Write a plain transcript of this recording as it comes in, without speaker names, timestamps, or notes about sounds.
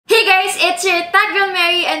It's your Tag Girl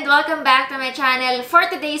Mary and welcome back to my channel. For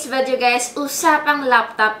today's video guys, usapang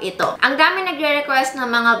laptop ito. Ang dami nagre-request ng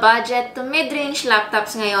mga budget to mid-range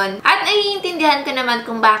laptops ngayon. At naiintindihan ko naman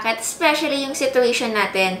kung bakit, especially yung situation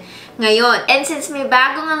natin ngayon. And since may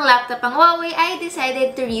bagong ang laptop ang Huawei, I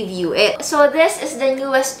decided to review it. So this is the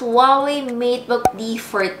newest Huawei Matebook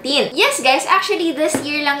D14. Yes guys, actually this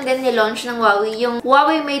year lang din nilaunch ng Huawei yung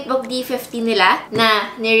Huawei Matebook D15 nila na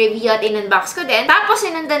nireview at in-unbox ko din. Tapos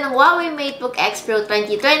sinundan ng Huawei Matebook X Pro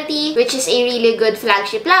 2020 which is a really good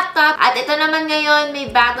flagship laptop. At ito naman ngayon, may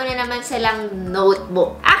bago na naman silang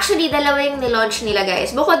notebook. Actually, dalawa yung nilaunch nila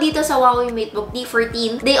guys. Bukod dito sa Huawei Matebook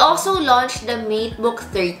D14, they also launched the Matebook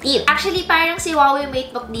 13. Actually, parang si Huawei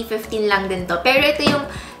Matebook D15 lang din to. Pero ito yung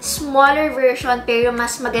smaller version pero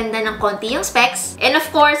mas maganda ng konti yung specs. And of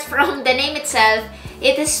course, from the name itself,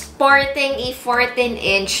 it is sporting a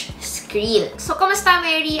 14-inch screen. So, kumusta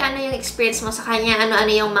Mary? Ano yung experience mo sa kanya? Ano-ano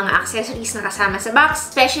yung mga accessories na kasama sa box?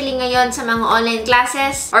 Especially ngayon sa mga online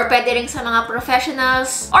classes or pwede rin sa mga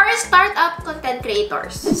professionals or startup content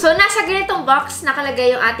creators. So, nasa ganitong box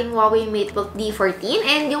nakalagay yung ating Huawei Matebook D14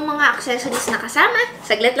 and yung mga accessories na kasama.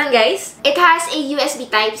 Saglit lang guys. It has a USB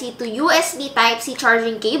Type-C to USB Type-C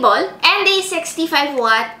charging cable and a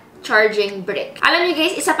 65-watt charging brick. Alam niyo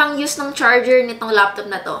guys, isa pang use ng charger nitong laptop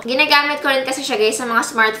na to. Ginagamit ko rin kasi siya guys sa mga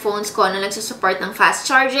smartphones ko na nagsusupport ng fast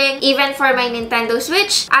charging, even for my Nintendo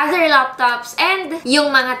Switch, other laptops, and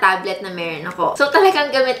yung mga tablet na meron ako. So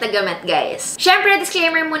talagang gamit na gamit guys. Syempre,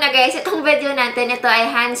 disclaimer muna guys, itong video natin, ito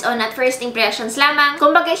ay hands-on at first impressions lamang.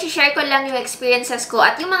 Kumbaga, share ko lang yung experiences ko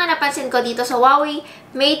at yung mga napansin ko dito sa Huawei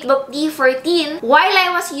Matebook D14 while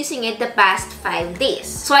I was using it the past 5 days.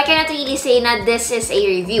 So I cannot really say na this is a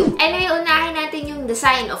review. Anyway, unahin natin yung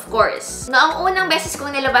design, of course. Noong unang beses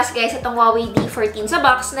kong nilabas guys itong Huawei D14 sa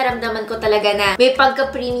box, naramdaman ko talaga na may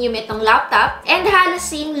pagka-premium itong laptop and halos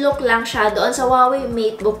same look lang siya doon sa Huawei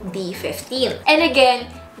Matebook D15. And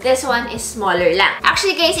again, this one is smaller lang.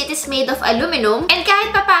 Actually guys, it is made of aluminum and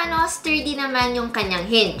kahit papano, sturdy naman yung kanyang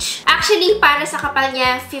hinge. Actually, para sa kapal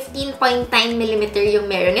niya, 15.9mm yung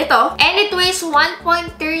meron nito and it weighs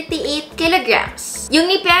 1.38 kilograms. Yung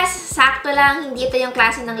nipis, sakto lang, hindi ito yung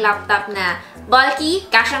klase ng laptop na bulky,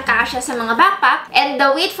 kasyang-kasya sa mga backpack. And the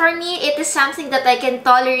weight for me, it is something that I can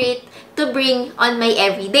tolerate to bring on my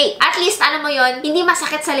everyday. At least, ano mo yon, hindi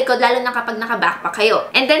masakit sa likod, lalo na kapag naka-backpack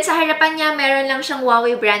kayo. And then, sa harapan niya, meron lang siyang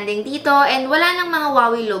Huawei branding dito and wala nang mga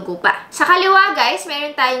Huawei logo pa. Sa kaliwa, guys,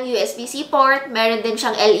 meron tayong USB-C port, meron din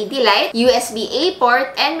siyang LED light, USB-A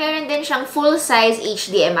port, and meron din siyang full-size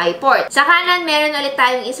HDMI port. Sa kanan, meron ulit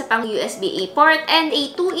tayong isa pang USB-A port and a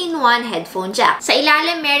 2-in-1 headphone jack. Sa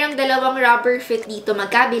ilalim, merong dalawang rubber fit dito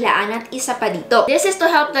magkabilaan at isa pa dito. This is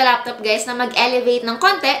to help the laptop, guys, na mag-elevate ng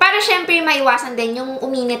konti para syempre maiwasan din yung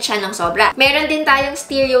uminit siya ng sobra. Meron din tayong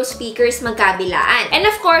stereo speakers magkabilaan. And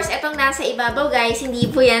of course, itong nasa ibabaw, guys,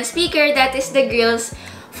 hindi po yan speaker. That is the grills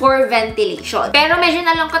for ventilation. Pero medyo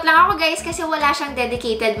nalungkot lang ako guys kasi wala siyang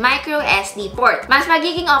dedicated micro SD port. Mas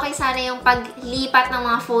magiging okay sana yung paglipat ng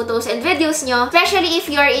mga photos and videos nyo, especially if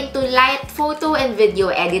you're into light photo and video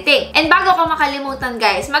editing. And bago ko makalimutan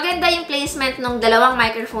guys, maganda yung placement ng dalawang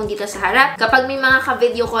microphone dito sa harap. Kapag may mga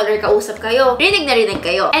ka-video call or kausap kayo, rinig na rinig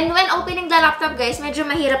kayo. And when opening the laptop guys, medyo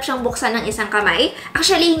mahirap siyang buksan ng isang kamay.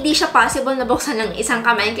 Actually, hindi siya possible na buksan ng isang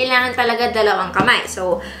kamay. Kailangan talaga dalawang kamay.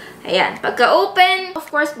 So, ayan. Pagka-open, of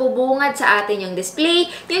course, bubungad sa atin yung display,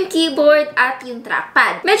 yung keyboard, at yung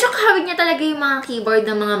trackpad. Medyo kahawig niya talaga yung mga keyboard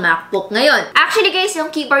ng mga MacBook ngayon. Actually guys,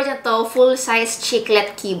 yung keyboard na to, full-size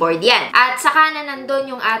chiclet keyboard yan. At sa kanan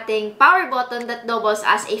nandun yung ating power button that doubles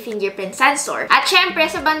as a fingerprint sensor. At syempre,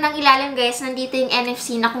 sa bandang ilalim guys, nandito yung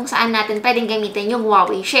NFC na kung saan natin pwedeng gamitin yung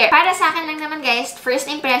Huawei Share. Para sa akin lang naman guys, first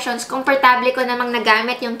impressions, komportable ko namang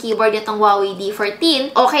nagamit yung keyboard nitong Huawei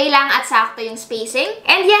D14. Okay lang at sakto yung spacing.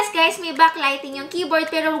 And yes, guys, may backlighting yung keyboard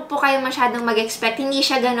pero huwag po kayo masyadong mag-expect. Hindi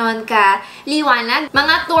siya ganon ka-liwanag.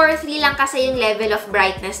 Mga 2 or 3 lang kasi yung level of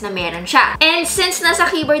brightness na meron siya. And since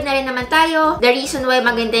nasa keyboard na rin naman tayo, the reason why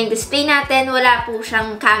maganda yung display natin, wala po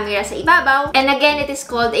siyang camera sa ibabaw. And again, it is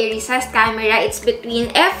called a recessed camera. It's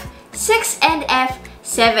between F6 and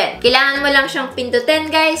F7. Kailangan mo lang siyang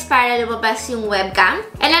pindutin guys para lumabas yung webcam.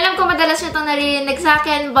 And alam ko madalas nyo itong naririnig sa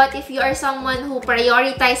akin, but if you are someone who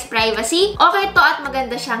prioritize privacy, okay to at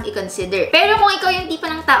maganda siyang i-consider. Pero kung ikaw yung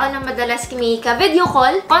tipo ng tao na madalas kumika video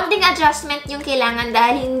call, konting adjustment yung kailangan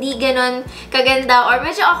dahil hindi ganon kaganda or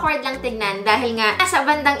medyo awkward lang tignan dahil nga nasa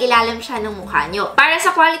bandang ilalim siya ng mukha nyo. Para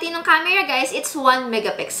sa quality ng camera guys, it's 1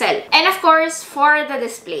 megapixel. And of course, for the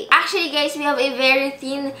display. Actually guys, we have a very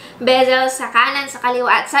thin bezel sa kanan, sa kaliwa, ilayo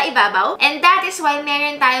at sa ibabaw. And that is why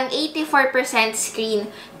meron tayong 84% screen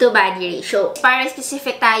to body ratio. Para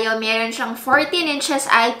specific tayo, meron siyang 14 inches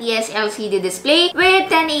IPS LCD display with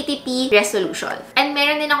 1080p resolution. And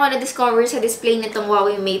meron din ako na-discover sa display nitong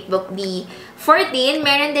Huawei Matebook D14.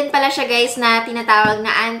 Meron din pala siya guys na tinatawag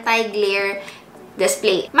na anti-glare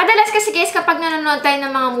display. Madalas kasi guys kapag nanonood tayo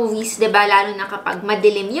ng mga movies, 'di ba, lalo na kapag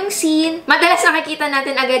madilim yung scene, madalas nakikita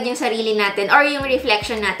natin agad yung sarili natin or yung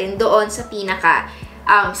reflection natin doon sa pinaka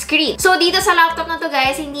screen. So, dito sa laptop na to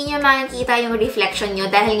guys, hindi nyo makikita yung reflection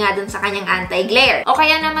nyo dahil nga dun sa kanyang anti-glare. O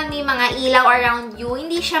kaya naman may mga ilaw around you,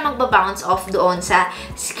 hindi siya magbabounce off doon sa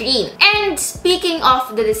screen. And speaking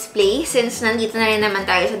of the display, since nandito na rin naman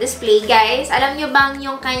tayo sa display guys, alam nyo bang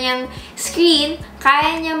yung kanyang screen,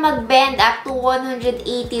 kaya niya mag-bend up to 180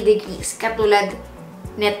 degrees, katulad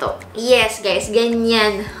nito. Yes guys,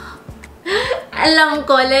 ganyan. Alam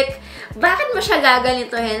ko, like, bakit mo siya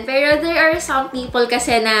gaganituhin? Pero there are some people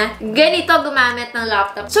kasi na ganito gumamit ng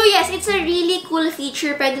laptop. So yes, it's a really cool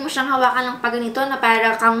feature. Pwede mo siyang hawakan lang pag ganito na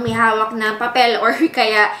para kang may hawak na papel or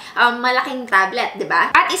kaya malaking tablet,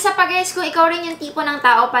 diba? At isa pa guys, kung ikaw rin yung tipo ng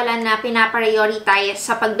tao pala na pinaprioritize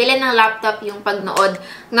sa pagbili ng laptop yung pagnood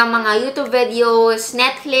ng mga YouTube videos,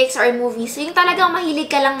 Netflix, or movies, yung talagang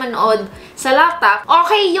mahilig ka lang manood sa laptop,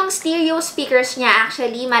 okay yung stereo speakers niya.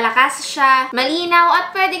 Actually, malakas siya, malinaw, at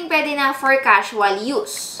pwedeng-pwede na for casual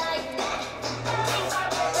use.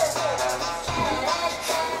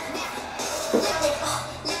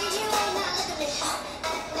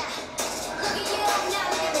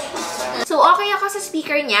 So, okay ako sa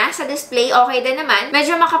speaker niya. Sa display, okay din naman.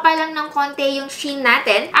 Medyo makapal lang ng konti yung sheen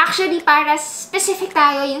natin. Actually, para specific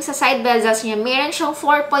tayo yung sa side bezels niya, meron siyang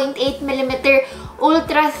 4.8mm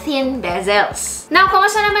ultra-thin bezels. Now,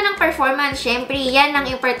 kumusta naman ang performance? Siyempre, yan ang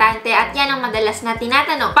importante at yan ang madalas na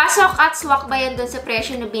tinatanong. Pasok at swak ba yan dun sa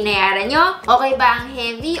presyo na binayaran nyo? Okay ba ang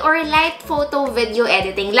heavy or light photo video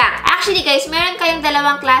editing lang? Actually guys, meron kayong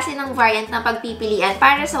dalawang klase ng variant na pagpipilian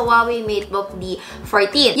para sa Huawei Matebook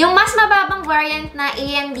D14. Yung mas mababang variant na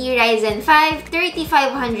AMD Ryzen 5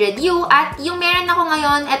 3500U at yung meron ako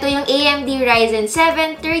ngayon, ito yung AMD Ryzen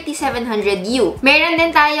 7 3700U. Meron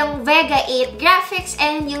din tayong Vega 8 graphics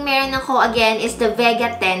and yung meron ako again is the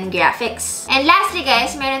Vega 10 graphics. And lastly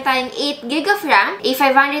guys, meron tayong 8GB of RAM, a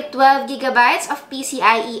 512GB of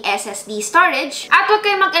PCIe SSD storage, at huwag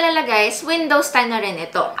kayong mag-alala guys, Windows 10 na rin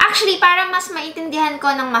ito. Actually, para mas maintindihan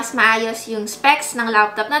ko ng mas maayos yung specs ng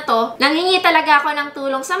laptop na to, nanghingi talaga ako ng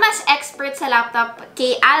tulong sa mas expert sa laptop,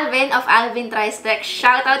 kay Alvin of Alvin Tries Tech.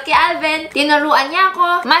 Shoutout kay Alvin! Tinuruan niya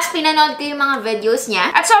ako, mas pinanood ko yung mga videos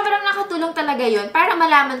niya, at sobrang nakatulong talaga yun para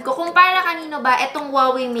malaman ko kung para kanino ba itong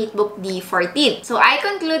Huawei Matebook D14. So, I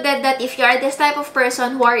concluded that if you are this type of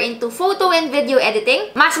person who are into photo and video editing,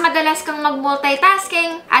 mas madalas kang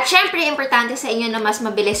mag-multitasking, at syempre, importante sa inyo na mas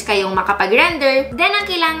mabilis kayong makapag-render, then ang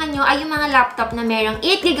kailangan nyo ay yung mga laptop na merong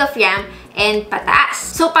 8GB of RAM and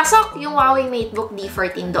pataas. So, pasok yung Huawei Matebook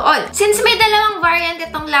D14 doon. Since may dalawang variant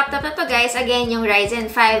itong laptop na to guys, again, yung Ryzen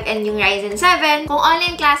 5 and yung Ryzen 7, kung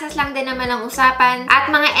online classes lang din naman ang usapan at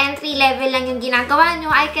mga entry level lang yung ginagawa nyo,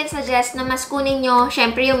 I can suggest na mas kunin nyo,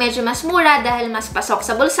 syempre yung medyo mas mura dahil mas pasok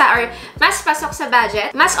sa bulsa or mas pasok sa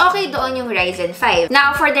budget, mas okay doon yung Ryzen 5.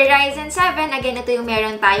 Now, for the Ryzen 7, again, ito yung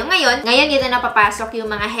meron tayo ngayon. Ngayon, dito na papasok yung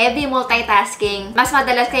mga heavy multitasking. Mas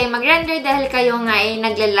madalas kayong mag-render dahil kayo nga ay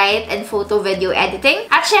nagla-light and photo video editing.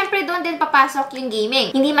 At syempre, doon din papasok yung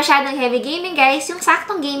gaming. Hindi masyadong heavy gaming, guys. Yung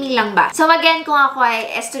saktong gaming lang ba? So again, kung ako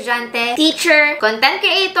ay estudyante, teacher, content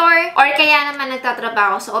creator, or kaya naman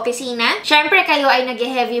nagtatrabaho sa opisina, syempre kayo ay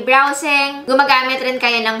nag-heavy browsing, gumagamit rin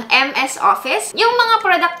kayo ng MS Office, yung mga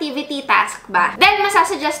productivity task ba? Then,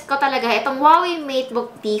 masasuggest ko talaga itong Huawei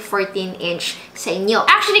Matebook D14-inch sa inyo.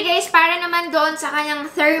 Actually, guys, para naman doon sa kanyang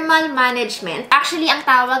thermal management, actually, ang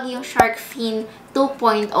tawag yung Shark Fin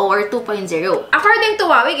 2.0 or 2.0. According to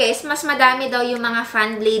Huawei guys, mas madami daw yung mga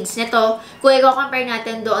fan blades nito kung i-compare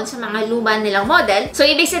natin doon sa mga luma nilang model. So,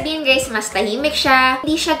 ibig sabihin guys, mas tahimik siya.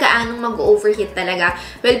 Hindi siya gaanong mag-overheat talaga.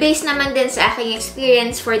 Well, based naman din sa aking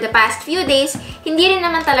experience for the past few days, hindi rin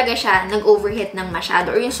naman talaga siya nag-overheat ng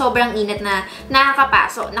masyado or yung sobrang init na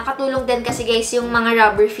nakakapaso. Nakatulong din kasi guys yung mga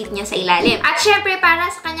rubber feet niya sa ilalim. At syempre,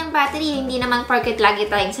 para sa kanyang battery, hindi naman porket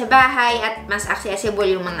lagi tayong sa bahay at mas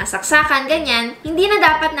accessible yung mga saksakan, ganyan. hindi na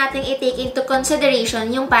dapat nating i-take into consideration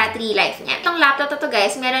yung battery life niya. Itong laptop na to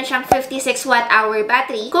guys, meron siyang 56 watt-hour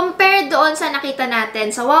battery compared doon sa nakita natin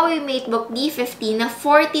sa Huawei Matebook D15 na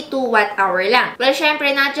 42 watt-hour lang. Well,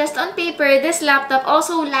 syempre, not just on paper, this laptop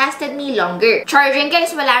also lasted me longer. Charging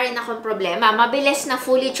guys, wala rin akong problema. Mabilis na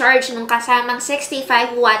fully charge nung kasamang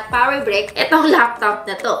 65 watt power brick itong laptop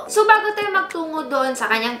na to. So, bago tayo magtungo doon sa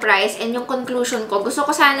kanyang price and yung conclusion ko, gusto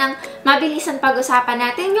ko sanang mabilisan pag-usapan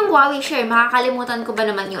natin yung Huawei Share. Makakalimutan ko ba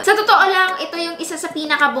naman yun? Sa totoo lang, ito yung isa sa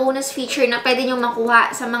pinaka-bonus feature na pwede nyo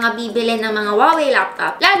makuha sa mga bibili ng mga Huawei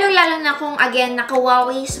laptop. Lalo-lalo na kung, again,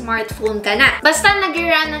 naka-Huawei smartphone ka na. Basta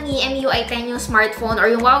nag-run ng EMUI 10 yung smartphone or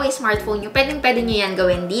yung Huawei smartphone nyo, pwedeng-pwede nyo yan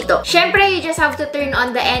gawin dito. Syempre, you just have to turn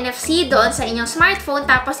on the NFC doon sa inyong smartphone,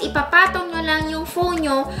 tapos ipapatong nyo lang yung phone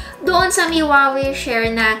nyo doon sa may Huawei Share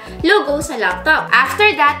na logo sa laptop. After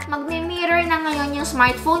that, magme-mirror na ngayon yung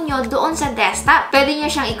smartphone nyo doon sa desktop. Pwede nyo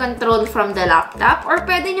siyang i-control from the laptop or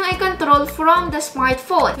pwede nyo i-control from the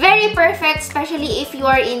smartphone. Very perfect, especially if you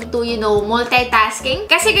are into, you know, multitasking.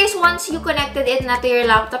 Kasi guys, once you connected it na to your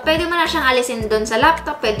laptop, pwede mo na siyang alisin doon sa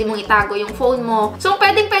laptop, pwede mong itago yung phone mo. So,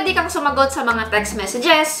 pwede kang sumagot sa mga text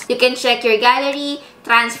messages. You can check your gallery,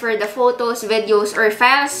 transfer the photos, videos, or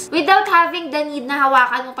files without having the need na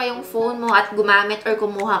hawakan mo pa yung phone mo at gumamit or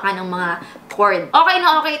kumuha ka ng mga cord. Okay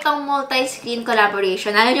na okay itong multi-screen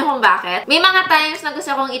collaboration. Alam niyo kung bakit? May mga times na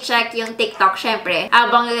gusto kong i-check yung TikTok, syempre.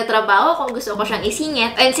 Habang nagtatrabaho, kung gusto ko siyang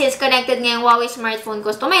isingit. And since connected nga yung Huawei smartphone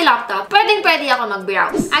ko to my laptop, pwedeng-pwede ako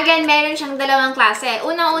mag-browse. Again, meron siyang dalawang klase.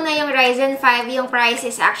 Unang-una yung Ryzen 5, yung price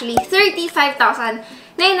is actually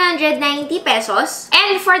 35,990 pesos.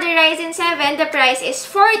 And for the Ryzen 7, the price is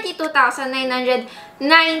 42,990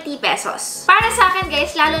 pesos. Para sa akin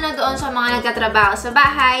guys, lalo na doon sa mga nagtatrabaho sa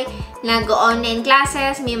bahay, nag-online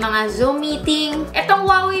classes, may mga Zoom meeting, itong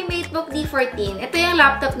Huawei Matebook D14, ito yung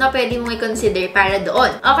laptop na pwede mong i-consider para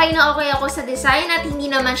doon. Okay na okay ako sa design at hindi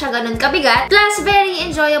naman siya ganun kabigat. Plus, very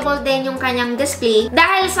enjoyable din yung kanyang display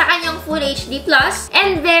dahil sa kanyang Full HD Plus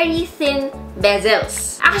and very thin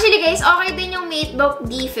bezels. Actually guys, okay din yung Matebook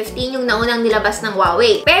D15, yung naunang nilabas ng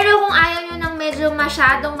Huawei. Pero kung ayaw nyo ng medyo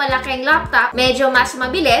masyadong malaking laptop, medyo mas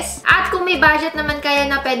mabilis, at kung may budget naman kayo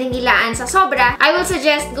na pwedeng ilaan sa sobra, I will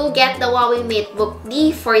suggest go get the Huawei Matebook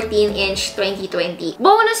D14-inch 2020.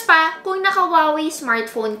 Bonus pa kung naka-Huawei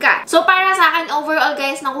smartphone ka. So para sa akin, overall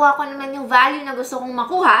guys, nakuha ko naman yung value na gusto kong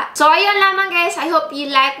makuha. So ayun lamang guys, I hope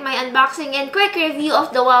you liked my unboxing and quick review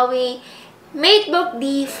of the Huawei Matebook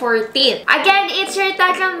D14. Again, it's your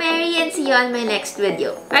Taka Mary and see you on my next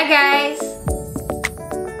video. Bye guys!